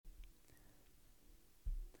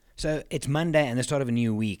So it's Monday and the start of a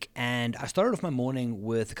new week, and I started off my morning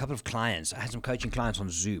with a couple of clients. I had some coaching clients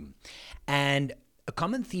on Zoom, and a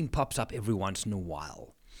common theme pops up every once in a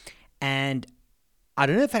while. And I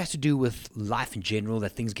don't know if it has to do with life in general,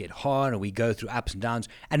 that things get hard and we go through ups and downs.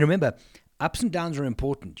 And remember, ups and downs are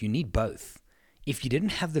important. You need both. If you didn't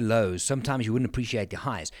have the lows, sometimes you wouldn't appreciate the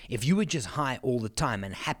highs. If you were just high all the time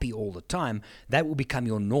and happy all the time, that will become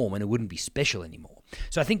your norm and it wouldn't be special anymore.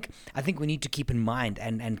 So I think we need to keep in mind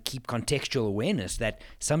and keep contextual awareness that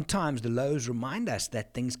sometimes the lows remind us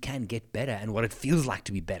that things can get better and what it feels like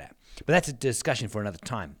to be better. But that's a discussion for another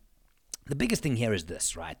time. The biggest thing here is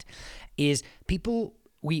this, right? Is people,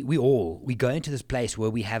 we go into this place where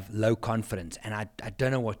we have low confidence and I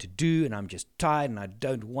don't know what to do and I'm just tired and I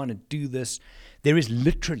don't want to do this. There is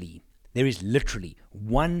literally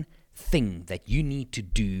one thing that you need to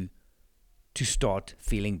do to start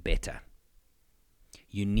feeling better.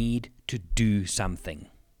 You need to do something.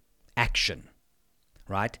 Action.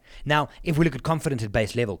 Right? Now, if we look at confidence at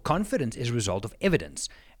base level, confidence is a result of evidence.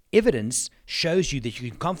 Evidence shows you that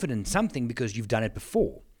you're confident in something because you've done it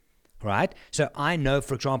before. Right? So I know,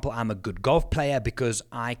 for example, I'm a good golf player because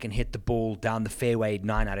I can hit the ball down the fairway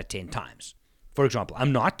 9 out of 10 times. For example,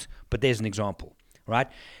 I'm not, but there's an example. Right?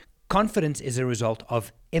 Confidence is a result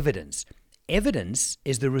of evidence. Evidence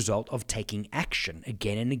is the result of taking action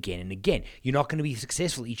again and again and again. You're not going to be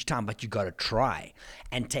successful each time, but you got to try.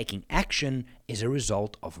 And taking action is a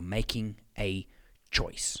result of making a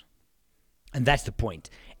choice. And that's the point,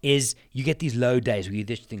 is you get these low days where you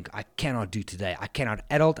just think, I cannot do today. I cannot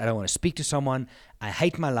adult. I don't want to speak to someone. I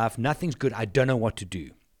hate my life. Nothing's good. I don't know what to do.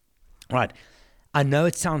 Right. I know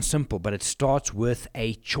it sounds simple, but it starts with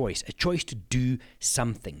a choice to do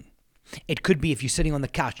something. It could be if you're sitting on the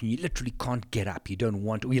couch and you literally can't get up. You don't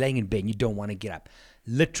want to, or you're laying in bed and you don't want to get up.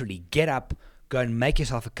 Literally get up, go and make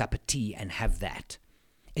yourself a cup of tea and have that.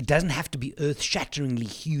 It doesn't have to be earth-shatteringly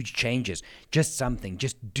huge changes. Just something.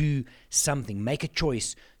 Just do something. Make a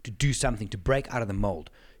choice to do something, to break out of the mold.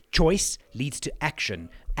 Choice leads to action.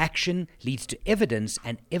 Action leads to evidence,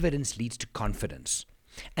 and evidence leads to confidence.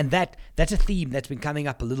 And that's a theme that's been coming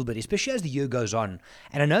up a little bit, especially as the year goes on.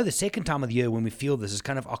 And I know the second time of the year when we feel this is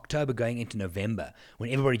kind of October going into November, when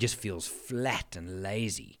everybody just feels flat and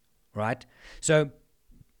lazy, right? So,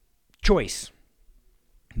 choice.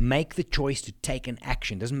 Make the choice to take an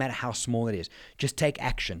action. Doesn't matter how small it is. Just take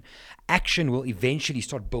action. Action will eventually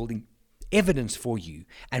start building evidence for you.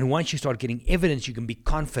 And once you start getting evidence, you can be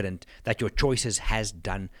confident that your choices has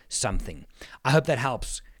done something. I hope that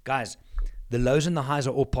helps. Guys, the lows and the highs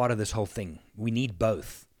are all part of this whole thing. We need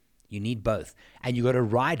both. You need both. And you got to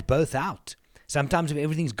ride both out. Sometimes if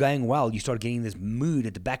everything's going well, you start getting this mood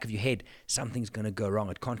at the back of your head, something's going to go wrong.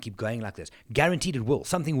 It can't keep going like this. Guaranteed it will.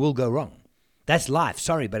 Something will go wrong. That's life.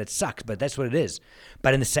 Sorry, but it sucks, but that's what it is.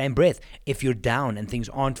 But in the same breath, if you're down and things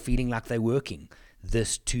aren't feeling like they're working,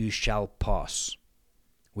 this too shall pass.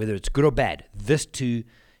 Whether it's good or bad, this too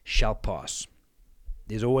shall pass.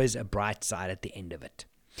 There's always a bright side at the end of it.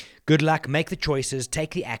 Good luck. Make the choices,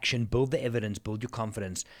 take the action, build the evidence, build your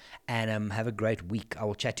confidence, and have a great week. I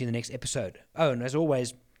will chat to you in the next episode. Oh, and as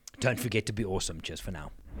always, don't forget to be awesome. Cheers for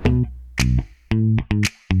now.